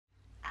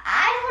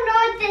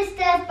this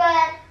does,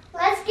 but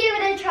let's give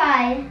it a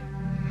try.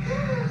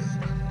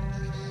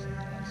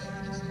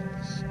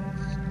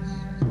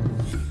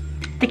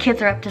 The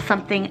kids are up to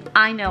something.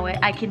 I know it.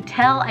 I can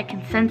tell. I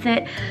can sense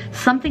it.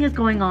 Something is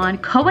going on.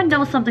 Cohen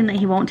knows something that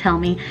he won't tell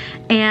me.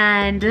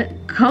 And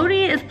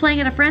Cody is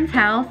playing at a friend's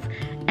house.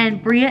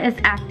 And Bria is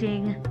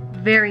acting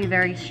very,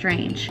 very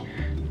strange.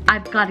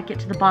 I've got to get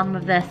to the bottom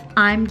of this.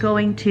 I'm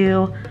going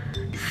to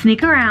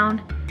sneak around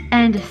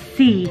and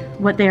see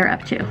what they're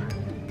up to.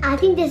 I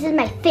think this is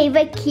my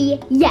favorite key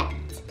yet.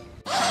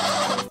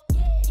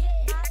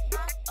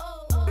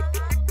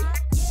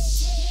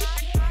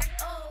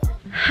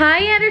 Hi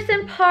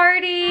Anderson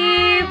Party!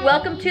 Hi.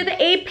 Welcome to the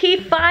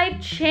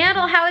AP5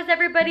 channel. How is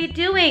everybody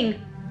doing?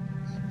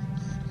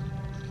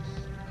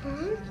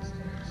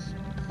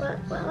 What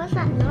was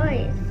that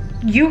noise?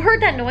 You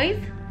heard that noise?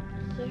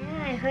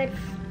 Yeah, I heard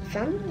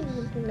some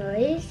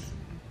noise.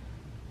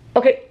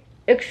 Okay,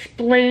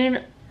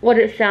 explain what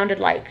it sounded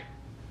like.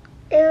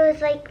 It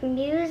was like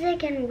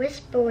music and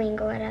whispering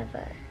or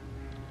whatever.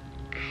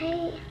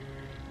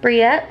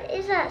 Bria? What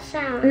is that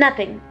sound?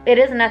 Nothing. It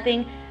is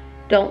nothing.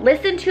 Don't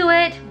listen to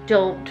it.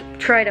 Don't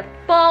try to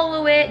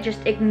follow it.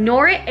 Just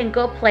ignore it and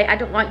go play. I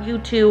don't want you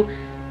to.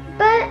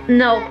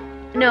 No,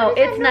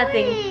 it's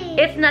nothing.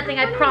 It's nothing,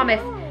 I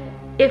promise.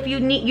 If you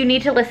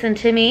need to listen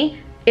to me.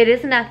 It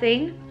is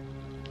nothing.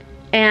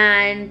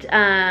 And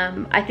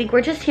I think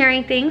we're just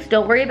hearing things.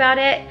 Don't worry about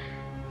it.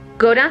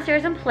 Go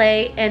downstairs and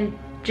play and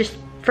just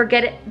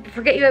forget it.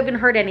 Forget you even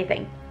heard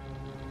anything.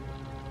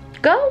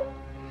 Go.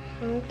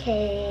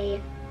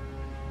 Okay.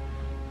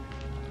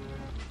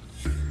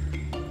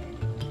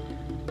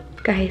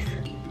 Guys,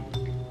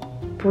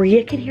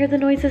 Bria can hear the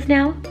noises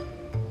now?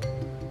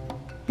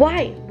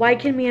 Why? Why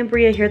can me and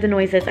Bria hear the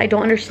noises? I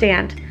don't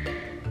understand.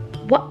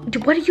 What do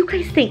you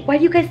guys think? Why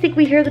do you guys think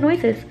we hear the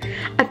noises?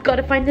 I've got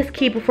to find this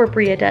key before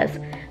Bria does.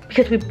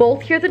 Because we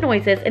both hear the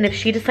noises, and if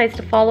she decides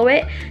to follow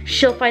it,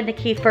 she'll find the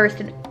key first.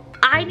 And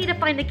I need to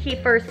find the key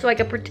first so I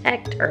can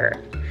protect her.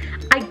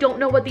 I don't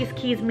know what these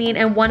keys mean,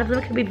 and one of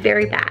them could be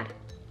very bad.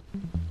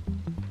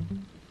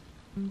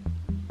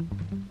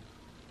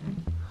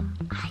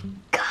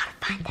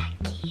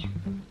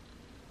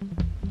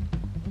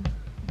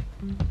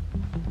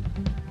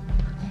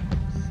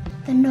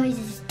 The noise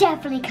is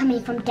definitely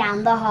coming from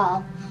down the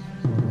hall.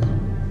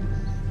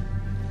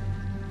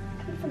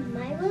 Coming from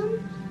my room?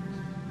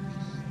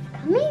 It's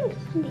coming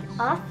from the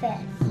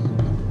office.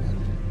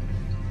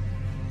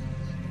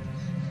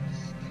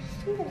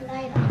 Let's turn the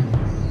light off.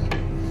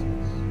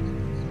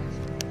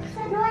 What's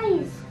that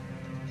noise?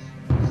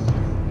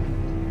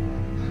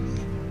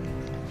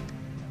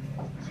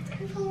 It's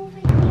coming from over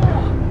here.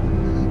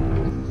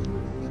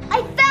 I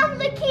found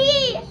the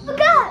key! Look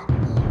up!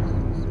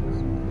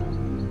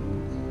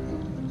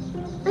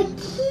 The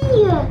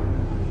key!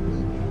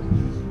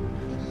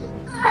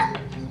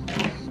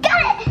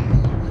 Got it!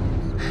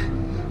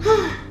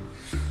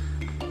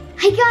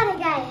 I got it,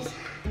 guys.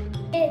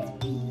 It's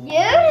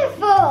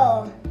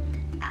beautiful.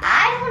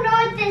 I don't know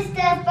what this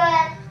does,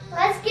 but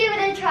let's give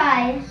it a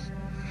try.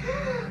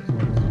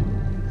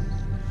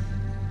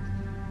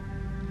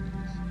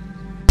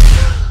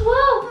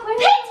 Whoa!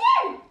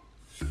 Pigeon!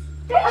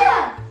 Breanna!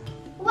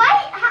 Why?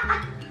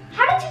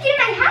 How did you get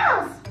in my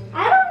house? I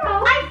don't know.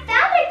 I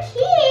found a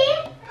key.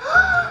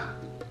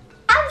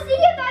 I was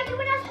thinking about you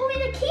when I was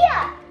holding the key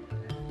up.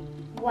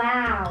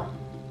 Wow,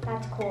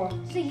 that's cool.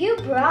 So you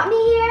brought me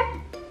here?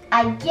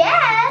 I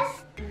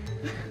guess.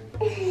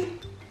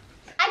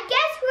 I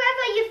guess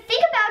whoever you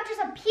think about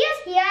just appears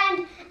here, and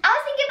I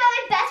was thinking about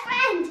my best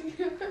friend.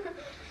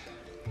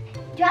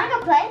 Do you want to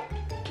go play?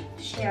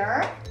 Sure.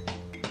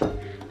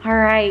 All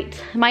right,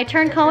 my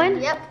turn,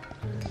 Cohen? Yep.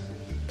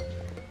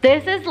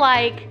 This is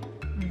like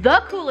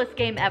the coolest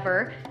game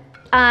ever.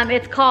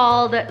 It's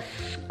called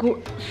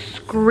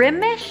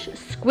Scrimmage,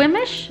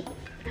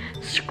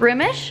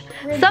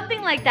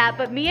 something like that.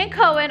 But me and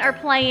Cohen are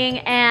playing,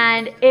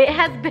 and it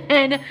has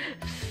been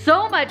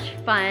so much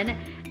fun.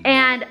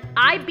 And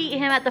I beat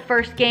him at the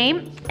first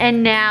game,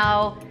 and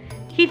now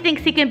he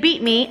thinks he can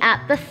beat me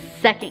at the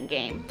second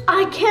game.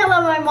 I can't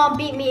let my mom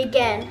beat me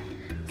again.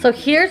 So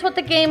here's what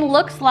the game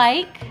looks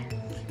like.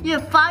 You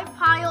have 5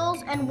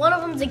 piles, and one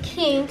of them's a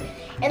king,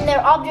 and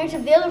they're objects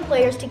of the other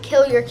players to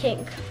kill your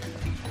king.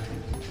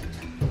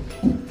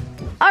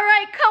 All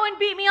right, Cohen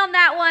beat me on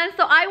that one.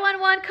 So I won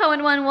 1,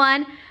 Cohen won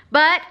 1.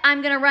 But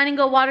I'm gonna run and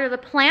go water the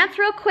plants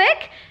real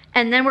quick,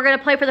 and then we're gonna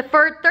play for the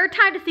third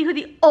time to see who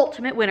the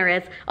ultimate winner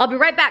is. I'll be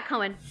right back,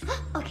 Cohen.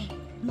 Okay,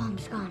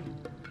 Mom's gone.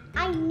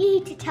 I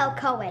need to tell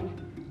Cohen.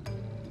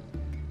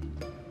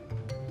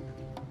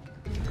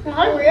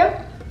 Hi,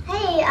 Bria.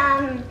 Hey,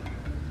 I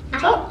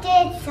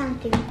did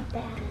something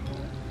bad.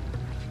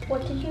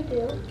 What did you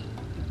do?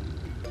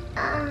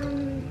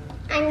 I'm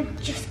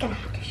just gonna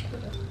have to show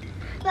you.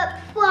 But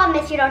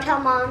promise you don't tell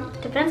Mom.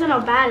 Depends on how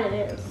bad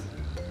it is.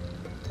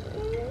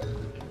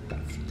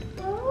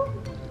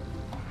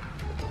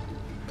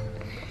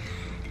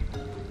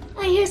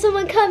 I hear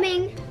someone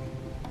coming.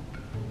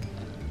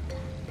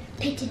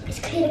 Peyton, it's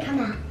clear to come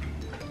out.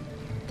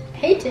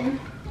 Peyton?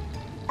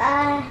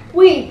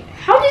 Wait,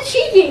 how did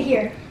she get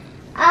here?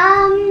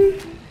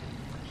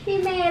 She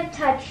may have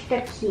touched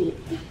the key.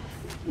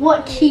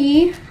 What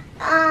key?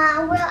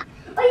 Well,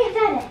 oh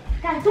yeah,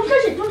 got it. Don't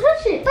touch it, don't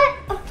touch it.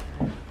 But,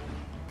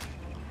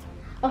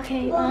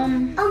 Okay,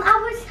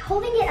 I was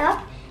holding it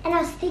up and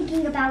I was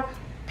thinking about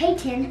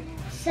Peyton,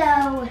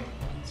 so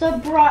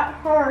it brought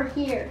her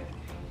here.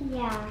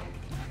 yeah.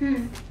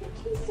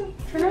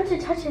 Try not to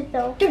touch it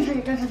though. Don't touch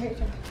it, don't touch it,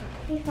 don't touch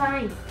it. Be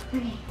fine.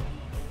 Okay.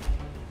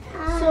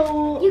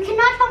 So, You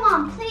cannot tell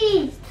Mom,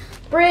 please.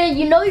 Bria,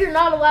 you know you're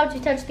not allowed to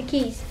touch the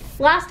keys.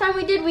 Last time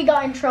we did, we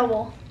got in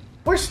trouble.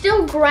 We're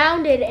still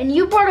grounded and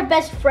you brought a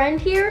best friend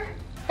here?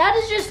 That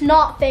is just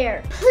not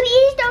fair.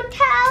 Please don't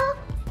tell.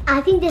 I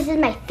think this is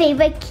my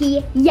favorite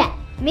key yet.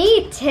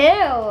 Me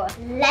too.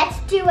 Let's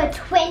do a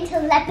twin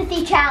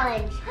telepathy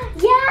challenge.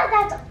 Yeah,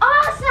 that's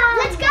awesome.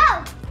 Let's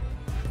go.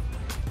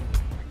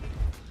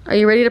 Are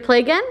you ready to play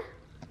again?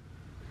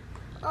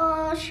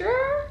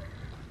 Sure.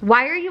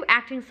 Why are you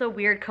acting so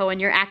weird, Cohen?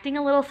 You're acting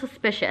a little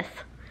suspicious.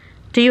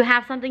 Do you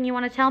have something you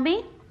want to tell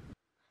me?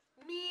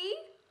 Me?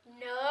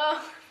 No.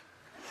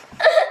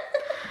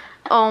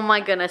 Oh my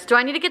goodness. Do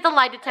I need to get the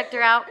lie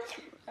detector out?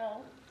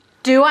 No.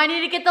 Do I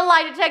need to get the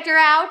lie detector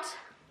out?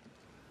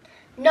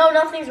 No,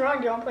 nothing's wrong.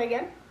 Do you want to play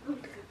again?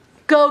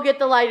 Go get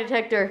the lie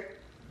detector.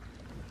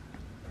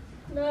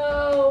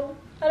 No,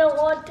 I don't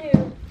want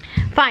to.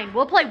 Fine,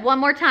 we'll play one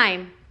more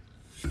time.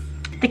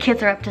 The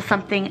kids are up to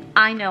something.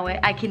 I know it.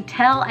 I can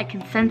tell, I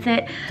can sense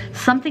it.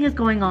 Something is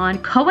going on.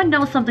 Cohen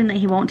knows something that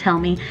he won't tell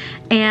me.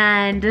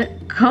 And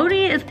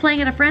Cody is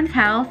playing at a friend's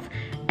house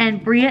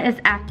and Bria is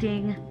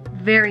acting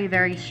very,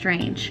 very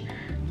strange.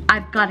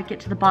 I've got to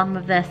get to the bottom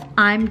of this.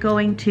 I'm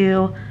going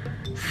to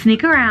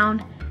sneak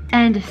around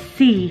and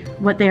see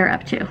what they're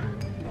up to.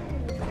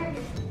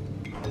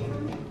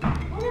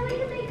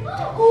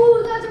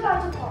 Oh, that's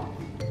about to fall.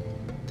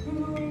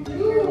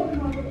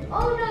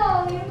 Oh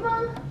no, your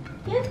mom.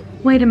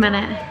 Wait a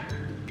minute.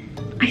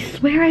 I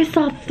swear I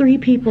saw 3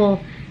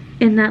 people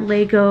in that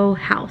Lego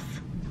house.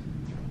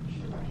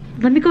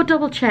 Let me go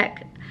double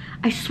check.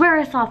 I swear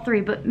I saw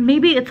 3, but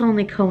maybe it's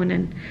only Cohen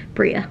and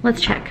Bria.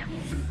 Let's check.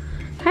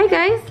 Hi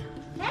guys.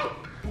 Hey.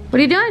 What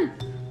are you doing?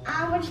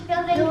 We're just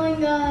building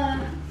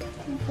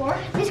floor.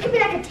 This could be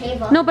like a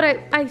table. No, but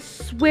I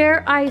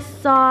swear I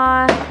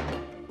saw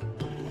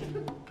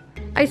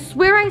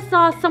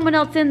someone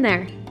else in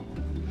there.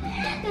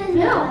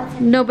 No.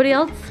 Nobody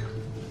else?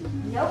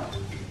 Nope.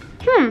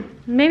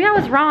 Maybe I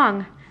was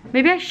wrong.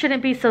 Maybe I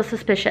shouldn't be so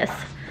suspicious.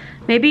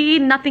 Maybe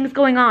nothing's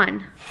going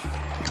on.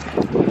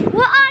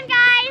 We're on,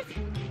 guys.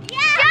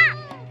 Yeah.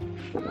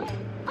 Jump.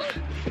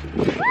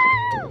 Woo.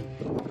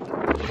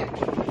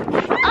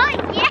 Oh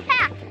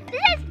yeah,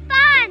 this is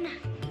fun.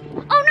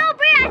 Oh no,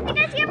 Bria, I think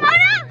I see your mom.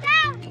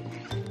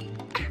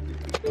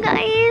 No.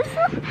 Guys,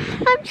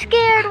 I'm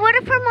scared. What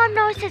if her mom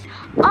notices?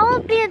 I'll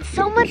be in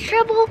so much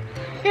trouble.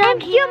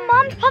 And your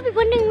mom's probably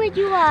wondering where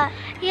you are.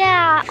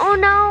 Yeah. Oh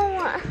no.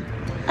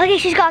 Okay,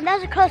 she's gone. That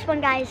was a close one,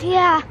 guys.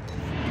 Yeah.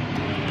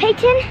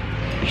 Peyton,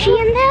 she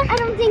in there? I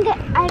don't think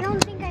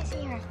I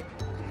see her.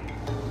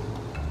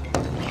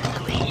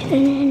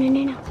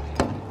 No.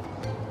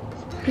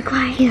 Be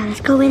quiet. Yeah,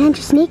 let's go in and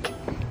just sneak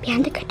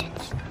behind the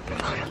curtains.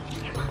 Oh no,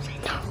 your mom's in.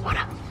 No, hold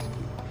up.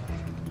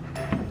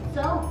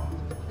 So,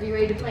 are you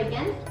ready to play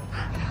again?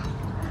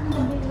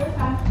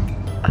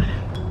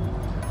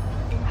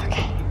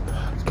 Okay.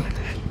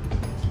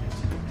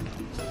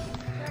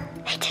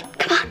 Peyton,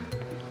 come on.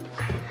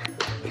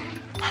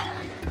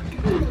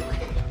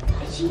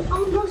 She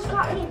almost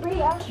got me,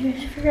 Bria. You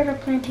should figure out a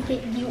plan to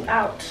get you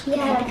out.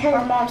 Yeah, because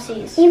our mom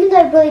sees. even though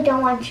I really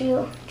don't want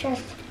you,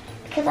 just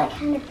because I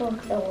kind of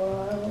broke the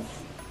rules.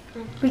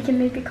 We can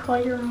maybe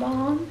call your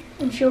mom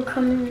and she'll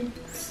come and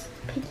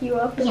pick you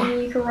up and Yeah.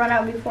 then you can run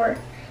out before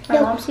my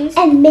mom sees.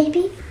 And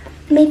maybe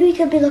we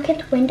could be looking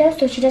at the window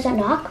so she doesn't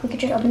knock. We could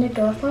just open the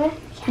door for her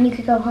and you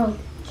could go home.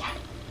 Yeah,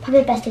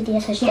 probably the best idea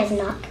so she doesn't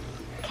knock.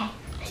 Okay,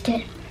 let's do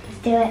it. Let's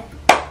do it.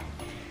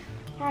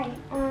 Hi,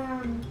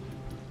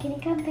 can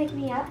you come pick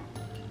me up?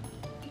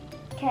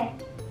 Okay,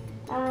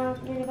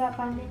 in about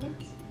 5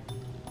 minutes.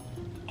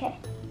 Okay,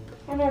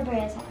 I'm at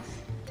Bria's house.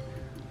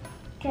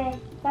 Okay,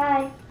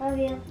 bye, love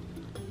you.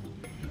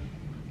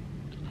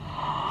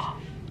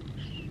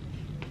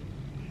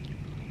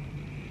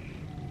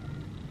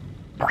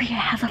 Bria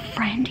has a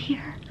friend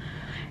here.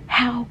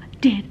 How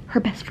did her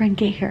best friend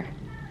get here?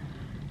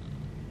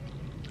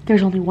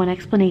 There's only one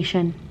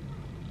explanation.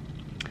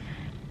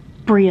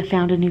 Bria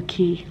found a new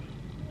key.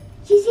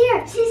 She's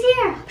here, she's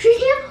here, she's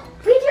here.